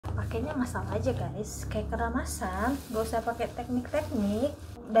pakainya ngasal aja guys, kayak keramasan, gak usah pakai teknik-teknik.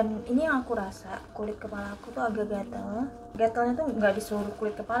 Dan ini yang aku rasa, kulit kepala aku tuh agak gatel. Gatelnya tuh nggak di seluruh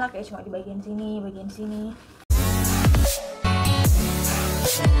kulit kepala, kayak cuma di bagian sini, bagian sini.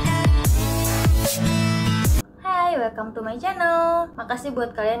 Hai, welcome to my channel. Makasih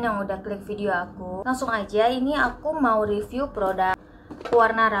buat kalian yang udah klik video aku. Langsung aja, ini aku mau review produk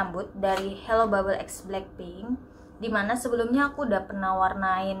warna rambut dari Hello Bubble X Blackpink. Dimana sebelumnya aku udah pernah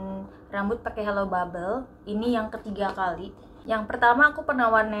warnain rambut pakai Hello Bubble. Ini yang ketiga kali. Yang pertama aku pernah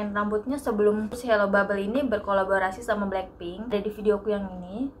warnain rambutnya sebelum si Hello Bubble ini berkolaborasi sama Blackpink. Ada di videoku yang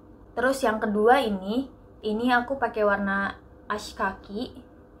ini. Terus yang kedua ini aku pakai warna ash khaki.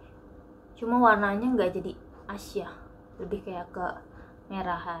 Cuma warnanya nggak jadi ash ya, lebih kayak ke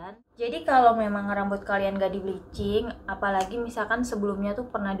merahan. Jadi kalau memang rambut kalian nggak di bleaching, apalagi misalkan sebelumnya tuh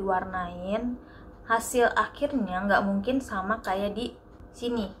pernah diwarnain, hasil akhirnya nggak mungkin sama kayak di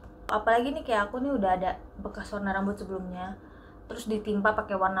sini. Apalagi nih kayak aku nih udah ada bekas warna rambut sebelumnya, terus ditimpa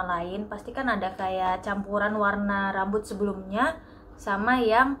pakai warna lain, pasti kan ada kayak campuran warna rambut sebelumnya sama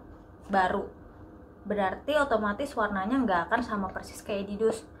yang baru. Berarti otomatis warnanya nggak akan sama persis kayak di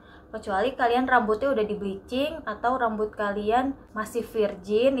dus. Kecuali kalian rambutnya udah di bleaching atau rambut kalian masih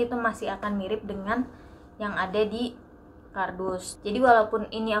virgin, itu masih akan mirip dengan yang ada di kardus. Jadi walaupun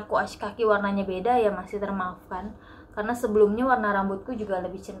ini aku ash khaki warnanya beda ya masih termaafkan, karena sebelumnya warna rambutku juga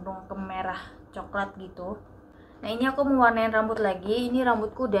lebih cenderung ke merah coklat gitu. Nah ini aku mau warnain rambut lagi. Ini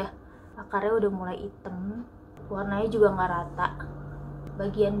rambutku udah akarnya udah mulai hitam, warnanya juga nggak rata,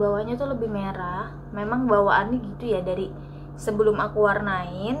 bagian bawahnya tuh lebih merah. Memang bawaannya gitu ya, dari sebelum aku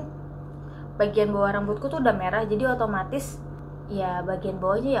warnain bagian bawah rambutku tuh udah merah, jadi otomatis ya bagian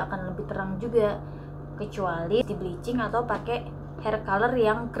bawahnya ya akan lebih terang juga. Kecuali di bleaching atau pakai hair color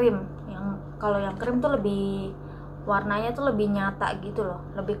yang cream. Kalau yang cream tuh lebih warnanya tuh lebih nyata gitu loh,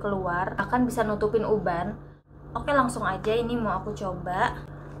 lebih keluar, akan bisa nutupin uban. Oke, langsung aja ini mau aku coba.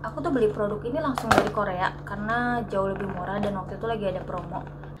 Aku tuh beli produk ini langsung dari Korea karena jauh lebih murah dan waktu itu lagi ada promo.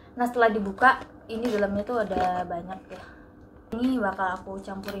 Nah setelah dibuka, ini dalamnya tuh ada banyak ya. Ini bakal aku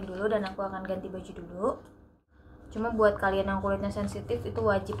campurin dulu dan aku akan ganti baju dulu. Cuma buat kalian yang kulitnya sensitif itu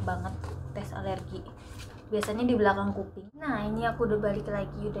wajib banget tes alergi. Biasanya di belakang kuping. Nah ini aku udah balik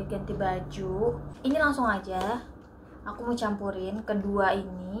lagi, udah ganti baju. Ini langsung aja aku mau campurin kedua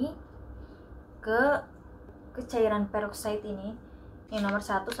ini ke cairan peroxide ini. Yang nomor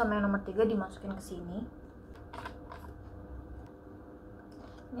 1 sama yang nomor 3 dimasukin ke sini.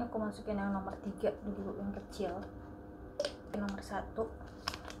 Ini aku masukin yang nomor 3 dulu, yang kecil. Nomor 1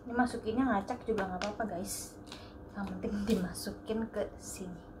 ini masukinnya ngacak juga nggak apa-apa guys, yang penting dimasukin ke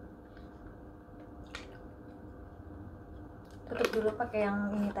sini. Tutup dulu pakai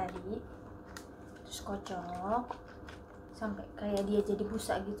yang ini tadi, terus kocok sampai kayak dia jadi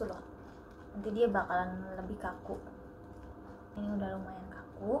busa gitu loh. Nanti dia bakalan lebih kaku. Ini udah lumayan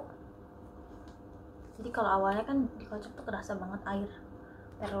kaku, jadi kalau awalnya kan dikocok tuh kerasa banget air.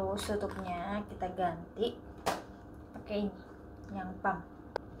 Terus tutupnya kita ganti pakai ini yang pump.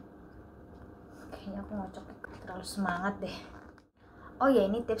 Kayaknya aku ngocok terlalu semangat deh. Oh ya,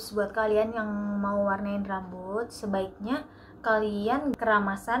 ini tips buat kalian yang mau warnain rambut. Sebaiknya kalian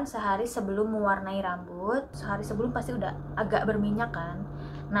keramasan sehari sebelum mewarnai rambut. Sehari sebelum pasti udah agak berminyak kan.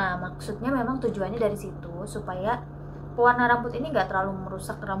 Nah maksudnya memang tujuannya dari situ supaya pewarna rambut ini gak terlalu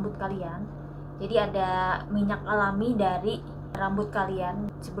merusak rambut kalian. Jadi ada minyak alami dari rambut kalian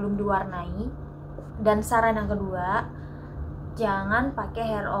sebelum diwarnai. Dan saran yang kedua, jangan pakai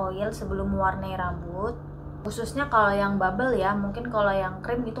hair oil sebelum mewarnai rambut. Khususnya kalau yang bubble ya, mungkin kalau yang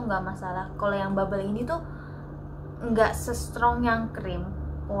krim itu nggak masalah. Kalau yang bubble ini tuh nggak se-strong yang krim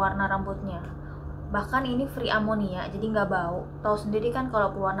pewarna rambutnya. Bahkan ini free amonia, jadi nggak bau. Tahu sendiri kan kalau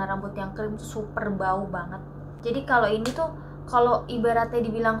pewarna rambut yang krim tuh super bau banget. Jadi kalau ini tuh, kalau ibaratnya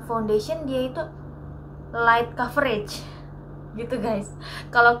dibilang foundation, dia itu light coverage gitu guys.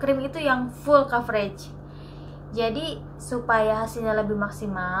 Kalau krim itu yang full coverage. Jadi supaya hasilnya lebih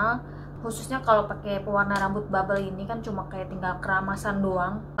maksimal, khususnya kalau pakai pewarna rambut bubble ini kan cuma kayak tinggal keramasan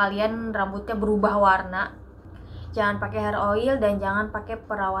doang, kalian rambutnya berubah warna. Jangan pakai hair oil dan jangan pakai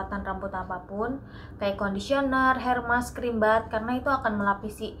perawatan rambut apapun kayak conditioner, hair mask, krim bath, karena itu akan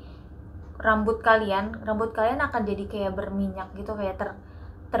melapisi rambut kalian. Rambut kalian akan jadi kayak berminyak gitu, kayak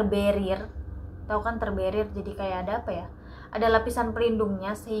terberir. Tahu kan terberir, jadi kayak ada apa ya? Ada lapisan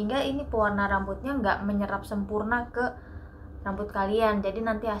pelindungnya sehingga ini pewarna rambutnya nggak menyerap sempurna ke rambut kalian, jadi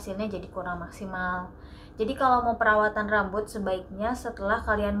nanti hasilnya jadi kurang maksimal. Jadi kalau mau perawatan rambut sebaiknya setelah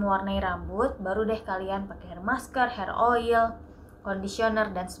kalian mewarnai rambut baru deh kalian pakai hair masker, hair oil, conditioner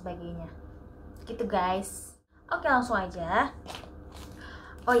dan sebagainya gitu guys. Oke, langsung aja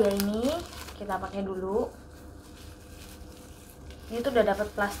Oh ya, ini kita pakai dulu. Ini tuh udah dapat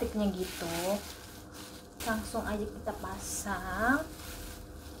plastiknya gitu. Langsung aja kita pasang.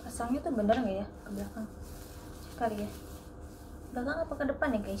 Pasangnya tuh bener nggak ya ke belakang? Kali ya. Belakang apa ke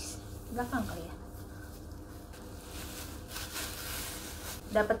depan ya guys? Belakang kali ya.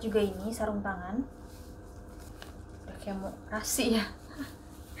 Dapat juga ini sarung tangan. Udah kayak mau rasi ya.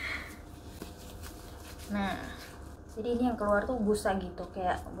 Nah, jadi ini yang keluar tuh busa gitu,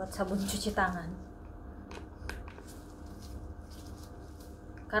 kayak buat sabun cuci tangan.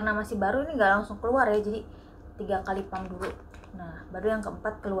 Karena masih baru ini nggak langsung keluar ya, jadi 3 kali pump dulu. Nah, baru yang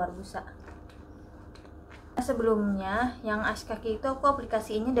keempat keluar busa. Nah, sebelumnya yang Khaki itu aku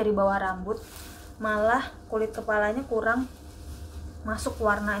aplikasiinnya dari bawah rambut, malah kulit kepalanya kurang masuk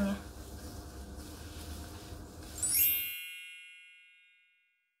warnanya.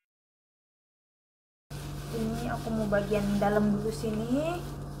 Ini aku mau bagian dalam dulu sini.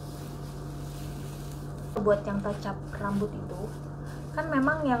 Buat yang touch up rambut itu kan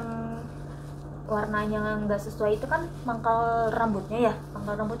memang yang warnanya nggak sesuai itu kan pangkal rambutnya ya,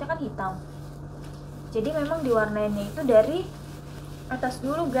 pangkal rambutnya kan hitam, jadi memang diwarnainnya itu dari atas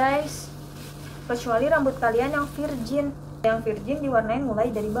dulu guys, kecuali rambut kalian yang virgin diwarnain mulai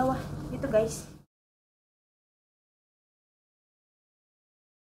dari bawah gitu guys.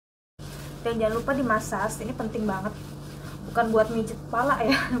 Dan jangan lupa dimasas, ini penting banget, bukan buat mijet kepala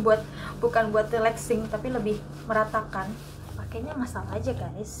ya, bukan buat relaxing, tapi lebih meratakan. Pakainya masal aja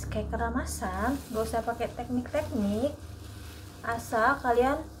guys, kayak keramasan, gak usah pakai teknik-teknik, asal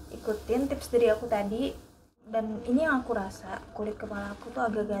kalian ikutin tips dari aku tadi. Dan ini yang aku rasa, kulit kepala aku tuh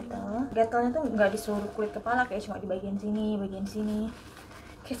agak gatalnya tuh nggak di seluruh kulit kepala, kayak cuma di bagian sini,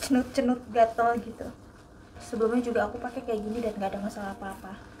 kayak cenut-cenut gatal gitu. Sebelumnya juga aku pakai kayak gini dan nggak ada masalah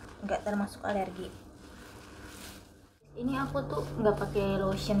apa-apa, nggak termasuk alergi. Ini aku tuh nggak pakai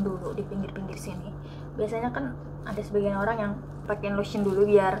lotion dulu di pinggir-pinggir sini. Biasanya kan ada sebagian orang yang pakai lotion dulu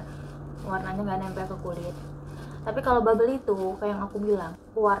biar warnanya nggak nempel ke kulit. Tapi kalau bubble itu kayak yang aku bilang,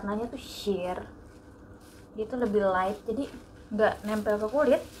 warnanya tuh sheer, dia tuh lebih light, jadi nggak nempel ke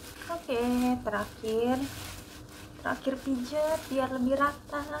kulit. Oke, terakhir pijat biar lebih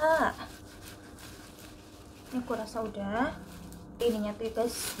rata. Ini aku rasa udah. Ininya tuh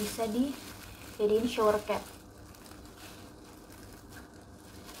guys bisa dijadiin shower cap.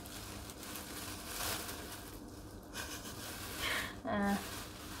 Nah,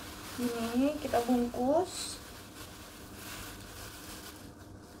 ini kita bungkus.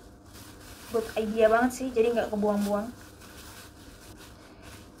 Good idea banget sih, jadi nggak kebuang-buang.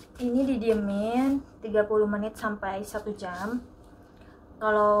 Ini didiemin 30 menit sampai 1 jam.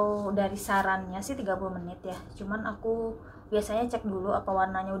 Kalau dari sarannya sih 30 menit ya. Cuman aku biasanya cek dulu apa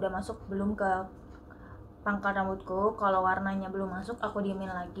warnanya udah masuk belum ke pangkal rambutku. Kalau warnanya belum masuk, aku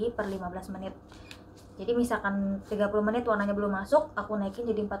diemin lagi per 15 menit. Jadi misalkan 30 menit warnanya belum masuk, aku naikin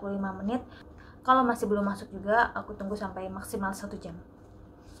jadi 45 menit. Kalau masih belum masuk juga, aku tunggu sampai maksimal 1 jam.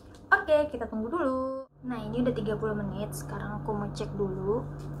 Oke, kita tunggu dulu. Nah, ini udah 30 menit. Sekarang aku mau cek dulu.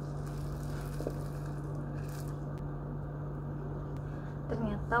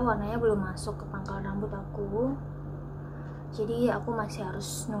 Ternyata warnanya belum masuk ke pangkal rambut aku. Jadi aku masih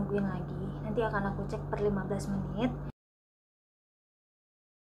harus nungguin lagi. Nanti akan aku cek per 15 menit.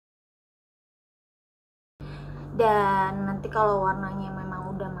 Dan nanti kalau warnanya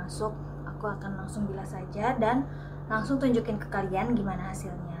memang udah masuk, aku akan langsung bilas saja dan langsung tunjukin ke kalian gimana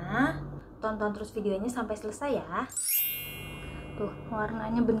hasilnya. Tonton terus videonya sampai selesai ya. Tuh,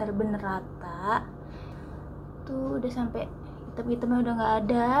 warnanya bener-bener rata. Tuh, udah sampai hitam-hitamnya udah nggak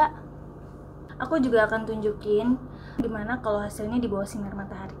ada. Aku juga akan tunjukin gimana kalau hasilnya di bawah sinar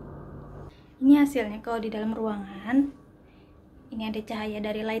matahari. Ini hasilnya kalau di dalam ruangan. Ini ada cahaya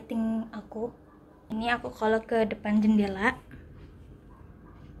dari lighting aku. Ini aku kalau ke depan jendela.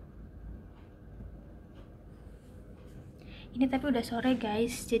 Ini tapi udah sore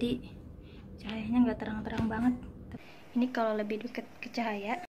guys, jadi cahayanya nggak terang-terang banget. Ini kalau lebih dekat ke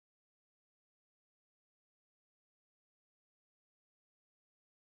cahaya.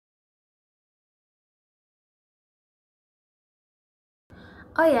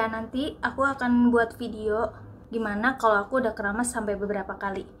 Oh ya, nanti aku akan buat video gimana kalau aku udah keramas sampai beberapa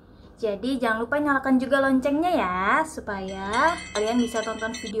kali. Jadi jangan lupa nyalakan juga loncengnya ya, supaya kalian bisa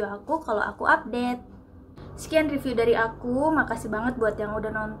tonton video aku kalau aku update. Sekian review dari aku, makasih banget buat yang udah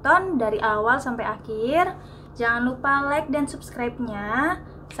nonton dari awal sampai akhir. Jangan lupa like dan subscribe-nya.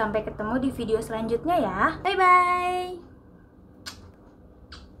 Sampai ketemu di video selanjutnya ya. Bye-bye!